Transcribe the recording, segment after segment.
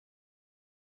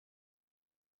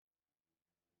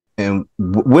And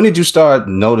when did you start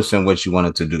noticing what you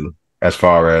wanted to do as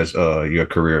far as your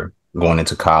career going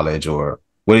into college, or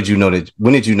when did you know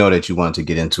that you wanted to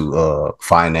get into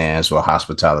finance or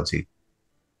hospitality?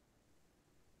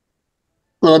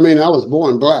 Well, I mean, I was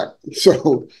born black.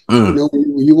 So, Mm,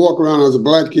 when you walk around as a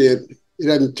black kid, it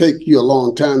doesn't take you a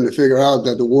long time to figure out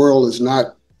that the world is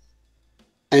not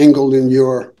angled in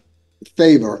your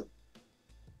favor.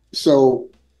 So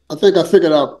I think I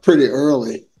figured out pretty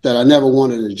early that I never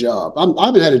wanted a job. I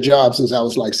haven't had a job since I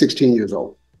was like 16 years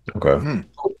old. okay.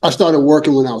 I started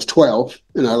working when I was 12,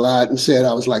 and I lied and said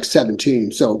I was like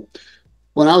 17. So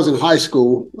when I was in high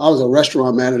school, I was a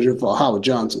restaurant manager for Howard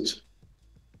Johnson's.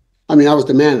 I mean, I was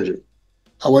the manager.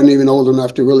 I wasn't even old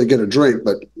enough to really get a drink,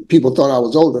 but people thought I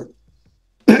was older.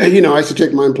 I used to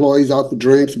take my employees out for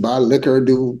drinks, buy liquor,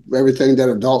 do everything that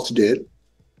adults did.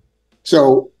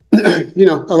 So,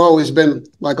 I've always been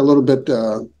like a little bit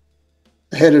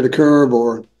ahead of the curve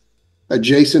or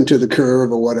adjacent to the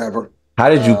curve or whatever. How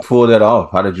did you pull that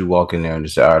off? How did you walk in there and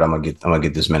just say, all right, I'm gonna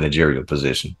get this managerial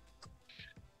position?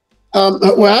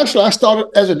 Well, actually, I started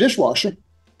as a dishwasher,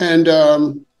 and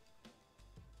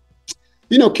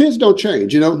kids don't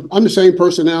change. I'm the same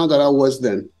person now that I was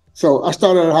then. So I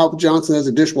started at Howard Johnson as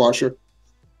a dishwasher.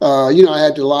 I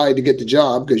had to lie to get the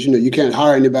job because you can't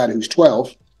hire anybody who's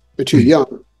 12; they're too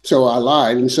young. So I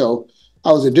lied, and so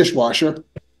I was a dishwasher.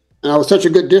 And I was such a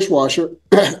good dishwasher.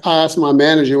 I asked my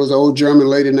manager, it was an old German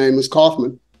lady named Miss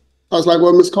Kaufman. I was like,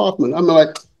 well, Miss Kaufman, I'm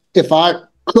like, if I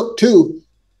cook too,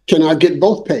 can I get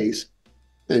both pays?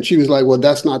 And she was like, well,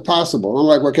 that's not possible. I'm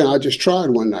like, well, can I just try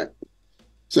it one night?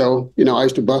 So, I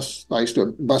used to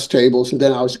bus tables, and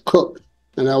then I was to cook.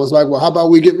 And I was like, well, how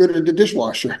about we get rid of the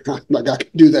dishwasher? Like, I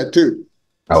could do that too.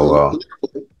 Oh, So wow.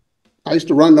 I used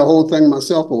to run the whole thing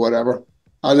myself or whatever.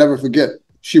 I'll never forget.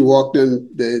 She walked in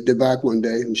the back one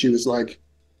day, and she was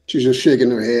just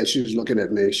shaking her head. She was looking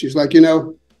at me. She's like,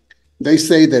 they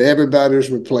say that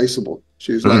everybody's replaceable.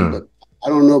 She was like, but I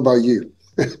don't know about you.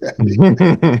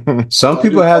 Some So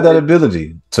people have that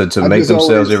ability to I make just themselves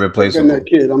always been irreplaceable. that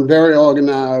kid. I'm very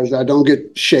organized. I don't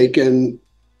get shaken.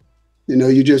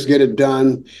 You just get it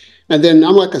done. And then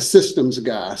I'm like a systems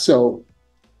guy. So,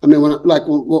 I mean,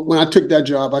 when I took that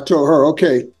job, I told her,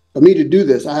 okay, for me to do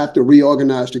this, I have to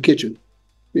reorganize the kitchen.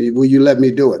 Will you let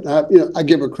me do it? I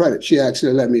give her credit. She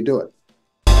actually let me do it.